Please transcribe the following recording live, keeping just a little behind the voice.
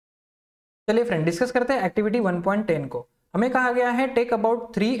चलिए friend discuss करते हैं एक्टिविटी 1.10 को। हमें कहा गया है take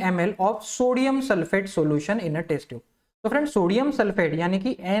about 3 ml of sodium sulphate solution in a test tube. तो फ्रेंड सोडियम सल्फेट यानी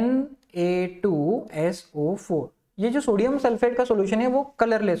कि Na2SO4, ये जो सोडियम सल्फेट का सॉल्यूशन है वो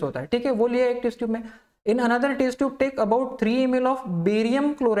कलरलेस होता है, ठीक है, वो लिया एक टेस्ट ट्यूब में। In another test tube take about 3 ml of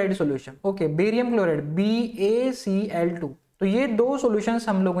barium chloride solution. Okay, barium chloride BaCl2। तो ये दो सॉल्यूशंस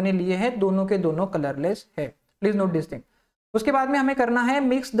हम लोगों ने लिए हैं, दोनों के दोनों कलरलेस है, प्लीज नोट दिस थिंग। उसके बाद में हमें करना है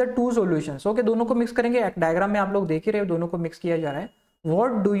mix the two solutions. Okay, दोनों को मिक्स करेंगे, डायग्राम में आप लोग देख ही रहे हो, दोनों को मिक्स किया जा रहा है।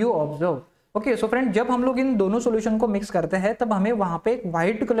 What do you observe? Okay so friend, जब हम लोग इन दोनों सॉल्यूशन को मिक्स करते हैं तब हमें वहां पे एक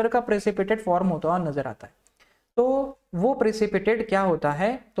व्हाइट कलर का प्रेसिपिटेट फॉर्म होता हुआ नजर आता है। तो वो प्रेसिपिटेट क्या होता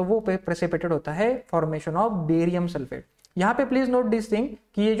है? तो वो प्रेसिपिटेट होता है फॉर्मेशन ऑफ बेरियम सल्फेट। यहाँ पे प्लीज नोट दिस थिंग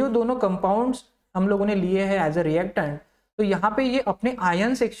कि ये जो दोनों कंपाउंड्स हम लोगों ने लिए हैं एज अ रिएक्टेंट, तो यहाँ पे ये अपने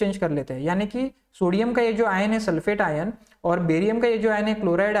आयन्स एक्सचेंज कर लेते हैं, यानी कि सोडियम का ये जो आयन है सल्फेट आयन और बेरियम का ये जो आयन है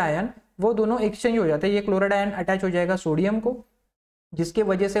क्लोराइड आयन, वो दोनों एक्सचेंज हो जाते हैं। ये क्लोराइड आयन अटैच हो जाएगा सोडियम को, जिसके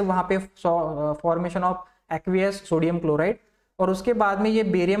वजह से वहां पे formation of aqueous sodium chloride, और उसके बाद में ये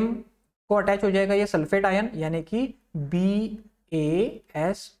बेरियम को अटैच हो जाएगा ये सल्फेट आयन यानी कि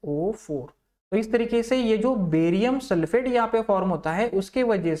BaSO4। तो इस तरीके से ये जो बेरियम सल्फेट यहाँ पे फॉर्म होता है उसके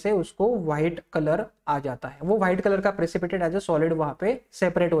वजह से उसको व्हाइट कलर आ जाता है, वो व्हाइट कलर का प्रेसिपिटेट एज अ सॉलिड वहां पे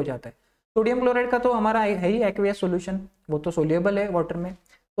सेपरेट हो जाता है। सोडियम क्लोराइड का तो हमारा है ही एक्वियस सॉल्यूशन, वो तो सोल्यूबल है वाटर में।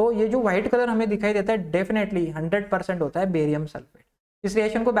 तो ये जो व्हाइट कलर हमें दिखाई देता है डेफिनेटली 100% होता है बेरियम सल्फेट। इस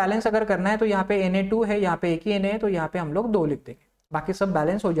रिएक्शन को बैलेंस अगर करना है तो यहाँ पे Na2 है, यहाँ पे एक ही Na है, तो यहाँ पे हम लोग 2 लिख देंगे, बाकी सब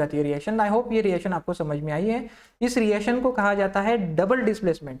बैलेंस हो जाती है रिएक्शन। आई होप ये रिएक्शन आपको समझ में आई है। इस रिएक्शन को कहा जाता है double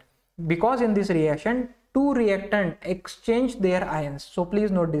displacement, because in this reaction to reactant exchange there ions. So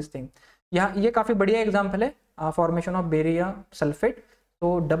please note this thing. यहाँ ये काफी बढ़िया एग्जाम्पल है फॉर्मेशन ऑफ बेरियम सल्फेट।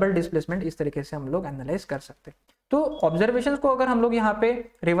 तो डबल डिस्प्लेसमेंट इस तरीके से हम लोग एनालाइज कर सकते हैं। तो ऑब्जर्वेशंस को अगर हम लोग यहाँ पे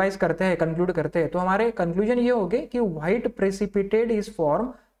रिवाइज करते हैं, कंक्लूड करते हैं, तो हमारे कंक्लूजन ये हो गए कि white precipitate is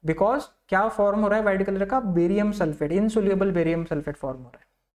form because क्या फॉर्म हो रहा है व्हाइट कलर का? Barium sulphate, insoluble barium sulphate form हो रहा है।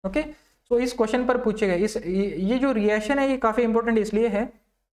 ओके, सो इस क्वेश्चन पर पूछे गए ये जो रिएक्शन है ये काफी इंपॉर्टेंट इसलिए है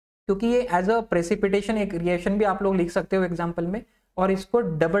क्योंकि ये एज अ प्रेसिपिटेशन एक रिएक्शन भी आप लोग लिख सकते हो एग्जाम्पल में, और इसको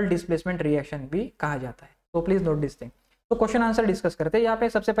डबल डिस्प्लेसमेंट रिएक्शन भी कहा जाता है। तो प्लीज नोट दिस थिंग। तो क्वेश्चन आंसर डिस्कस करते हैं। यहाँ पे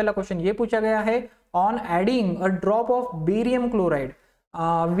सबसे पहला क्वेश्चन ये पूछा गया है, on adding a drop of barium chloride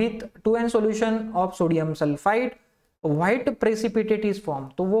with 2N solution of sodium sulphide white precipitate is form.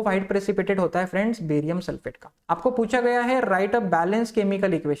 तो वो व्हाइट प्रेसिपिटेट होता है फ्रेंड्स बेरियम सल्फेट का। आपको पूछा गया है right a balance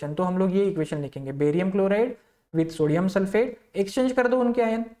chemical equation, तो हम लोग ये इक्वेशन लिखेंगे, barium chloride with sodium sulphate, exchange कर दो उनके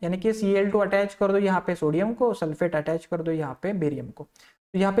आयन, यानी कि Cl2 अटैच कर दो यहाँ पे सोडियम को, सल्फेट अटैच कर दो यहाँ पे बेरियम को।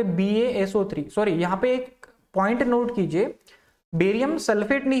 तो यहाँ पे BaSO3, सॉरी यहाँ पे एक पॉइंट नोट कीजिए, बेरियम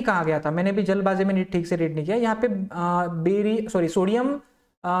सल्फेट नहीं कहा गया था, मैंने भी जल्दबाजी में ठीक से रीड नहीं किया। यहाँ पे सोडियम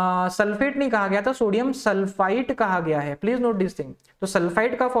सल्फेट नहीं कहा गया था, सोडियम सल्फाइड कहा गया है, प्लीज नोट दिस थिंग। तो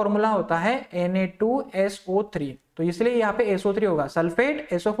सल्फाइड का फॉर्मूला होता है Na2SO3, तो इसलिए यहाँ पे SO3 होगा, sulphate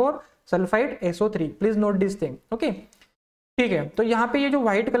SO4 sulphide SO3, please note this thing. Okay ठीक है, तो यहाँ पे ये जो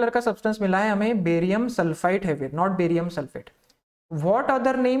व्हाइट कलर का सब्सटेंस मिला है हमें बेरियम सल्फाइड है, फिर not barium sulphate. What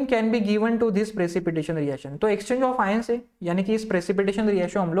other name can be given to this precipitation reaction? तो एक्सचेंज ऑफ आयंस है, यानी कि इस प्रेसिपिटेशन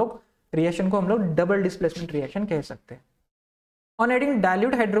रिएक्शन को हम लोग डबल डिस्प्लेसमेंट रिएक्शन कह सकते हैं। On adding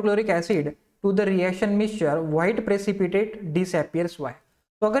dilute hydrochloric acid to the reaction mixture, white precipitate disappears. Why?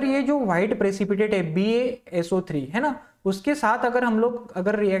 तो अगर ये जो व्हाइट प्रेसिपिटेट है BaSO3 है ना, उसके साथ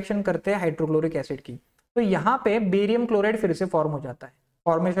अगर रिएक्शन करते हैं हाइड्रोक्लोरिक एसिड की, तो यहाँ पे बेरियम क्लोराइड फिर से फॉर्म हो जाता है,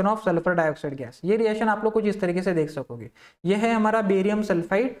 formation of sulphur dioxide gas. ये रिएक्शन आप लोग कुछ इस तरीके से देख सकोगे, ये है हमारा बेरियम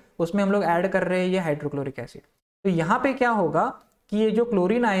सल्फाइड, उसमें हम लोग ऐड कर रहे हैं ये हाइड्रोक्लोरिक एसिड। तो यहाँ पे क्या होगा कि ये जो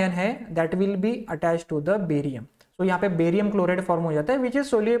क्लोरीन आयन है that will be attach to the barium, तो यहाँ पे बेरियम क्लोराइड फॉर्म हो जाता है विच इज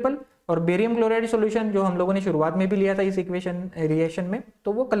सोल्यूबल, और बेरियम क्लोराइड सॉल्यूशन जो हम लोगों ने शुरुआत में भी लिया था इस इक्वेशन रिएक्शन में,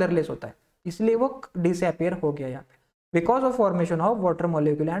 तो वो कलरलेस होता है, इसलिए वो डिसअपियर हो गया यहाँ पे because of formation of water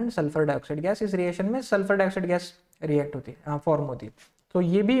molecule and sulphur dioxide gas. इस रिएक्शन में सल्फर डाइऑक्साइड गैस रिएक्ट होती है, फॉर्म होती है। तो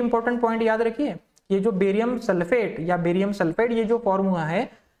ये भी इंपॉर्टेंट पॉइंट याद रखिए, ये जो बेरियम सल्फेट या बेरियम सल्फाइड ये जो फॉर्म हुआ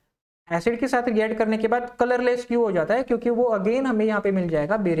है एसिड के साथ रिएक्ट करने के बाद कलरलेस क्यों हो जाता है? क्योंकि वो अगेन हमें यहाँ पे मिल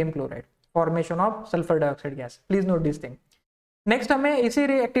जाएगा barium chloride, formation of sulphur dioxide gas, please note this thing. Next हमें इसी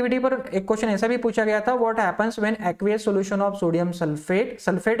एक्टिविटी पर एक क्वेश्चन ऐसा भी पूछा गया था, what happens when aqueous solution of sodium sulphate,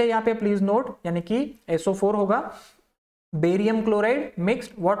 sulphate है यहाँ पे प्लीज नोट, यानी कि SO4 होगा, barium chloride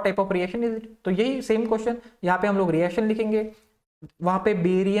mixed, what type of reaction is it? तो यही सेम क्वेश्चन, यहाँ पे हम लोग रिएक्शन लिखेंगे, वहां पे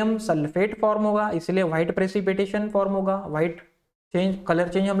बेरियम सल्फेट फॉर्म होगा, इसलिए व्हाइट प्रेसिपिटेशन फॉर्म होगा, व्हाइट चेंज, कलर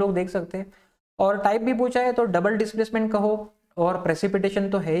चेंज हम लोग देख सकते हैं। और टाइप भी पूछा है तो डबल डिस्प्लेसमेंट कहो, और प्रेसिपिटेशन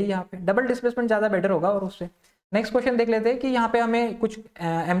तो है ही यहाँ पे, डबल डिस्प्लेसमेंट ज्यादा बेटर होगा और उससे। नेक्स्ट क्वेश्चन देख लेते हैं कि यहाँ पे हमें कुछ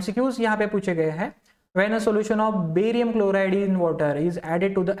एमसीक्यूज यहाँ पे पूछे गए हैं। When a solution of barium chloride in water is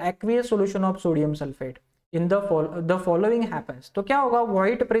added to the aqueous solution of sodium sulphate in the following happens, तो क्या होगा,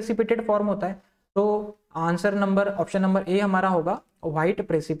 व्हाइट प्रेसिपिटेट फॉर्म होता है। तो answer number option number A हमारा होगा white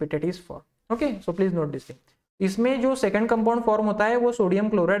precipitate is form. Okay, so please note this thing. इसमें जो सेकंड कंपाउंड फॉर्म होता है वो सोडियम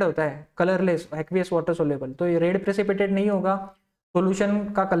क्लोराइड होता है, कलरलेस एक्वियस वाटर सोल्यूबल, तो ये रेड प्रेसिपिटेट नहीं होगा, सॉल्यूशन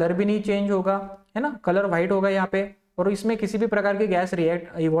का कलर भी नहीं चेंज होगा, है ना, कलर व्हाइट होगा यहाँ पे। और इसमें किसी भी प्रकार की गैस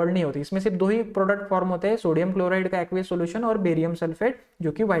रिएक्ट इवॉल्व नहीं होती, इसमें सिर्फ दो ही प्रोडक्ट फॉर्म होते हैं, सोडियम क्लोराइड का एक्वियस सॉल्यूशन और बेरियम सल्फेट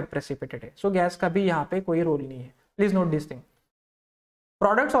जो कि व्हाइट प्रेसिपिटेट है। सो गैस का भी यहाँ पे कोई रोल नहीं है, please note this thing.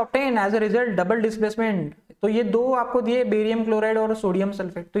 Products obtain as a result double displacement, तो ये दो आपको दिए, बेरियम क्लोराइड और सोडियम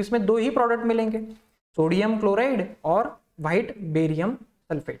सल्फेट, तो इसमें दो ही प्रोडक्ट मिलेंगे, सोडियम क्लोराइड और व्हाइट बेरियम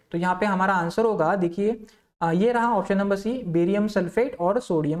सल्फेट। तो यहाँ पे हमारा आंसर होगा, देखिए ये रहा option number C, barium sulphate और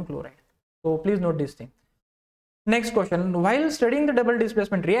सोडियम क्लोराइड। तो please note this thing. Next question, while studying the double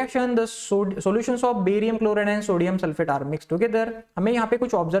displacement reaction the solutions of barium chloride and sodium sulphate are mixed together. हमें यहाँ पे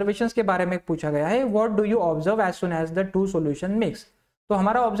कुछ ऑब्जर्वेशंस के बारे में पूछा गया है, what do you observe as soon as the two solution mix. तो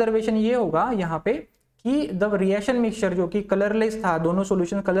हमारा ऑब्जर्वेशन ये होगा यहाँ पे कि द रिएक्शन मिक्सचर जो कि कलरलेस था, दोनों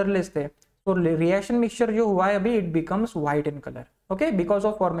सॉल्यूशन कलरलेस थे, तो रिएक्शन मिक्सचर जो हुआ है अभी it becomes white in colour, okay, because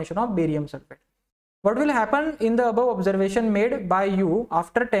of formation of barium sulphate. What will happen in the above observation made by you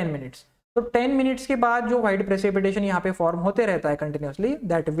after 10 minutes? तो 10 मिनट्स के बाद जो व्हाइट प्रेसिपिटेशन यहाँ पे फॉर्म होते रहता है continuously,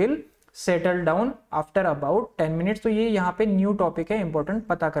 that will settle down after about 10 minutes. तो ये यहाँ पे न्यू टॉपिक है, इंपॉर्टेंट,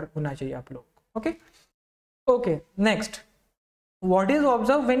 पता कर होना चाहिए आप लोग। Okay okay, next, what is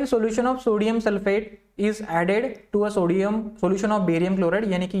observed when solution of sodium sulfate is added to a sodium solution of barium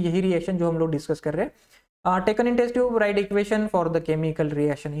chloride, यानी कि यही रिएक्शन जो हम लोग डिस्कस कर रहे हैं। Taken in test tube, right equation for the chemical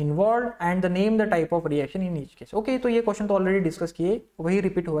reaction involve and the name the type of reaction in each case. Okay, तो ये क्वेश्चन तो ऑलरेडी डिस्कस किए, वही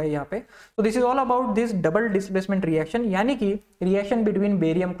रिपीट हुआ है यहाँ पे। तो this is all about this double displacement reaction, यानी कि reaction between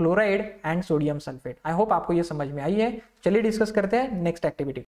barium chloride and sodium sulphate. I hope आपको ये समझ में आई है। चलिए डिस्कस करते हैं नेक्स्ट एक्टिविटी।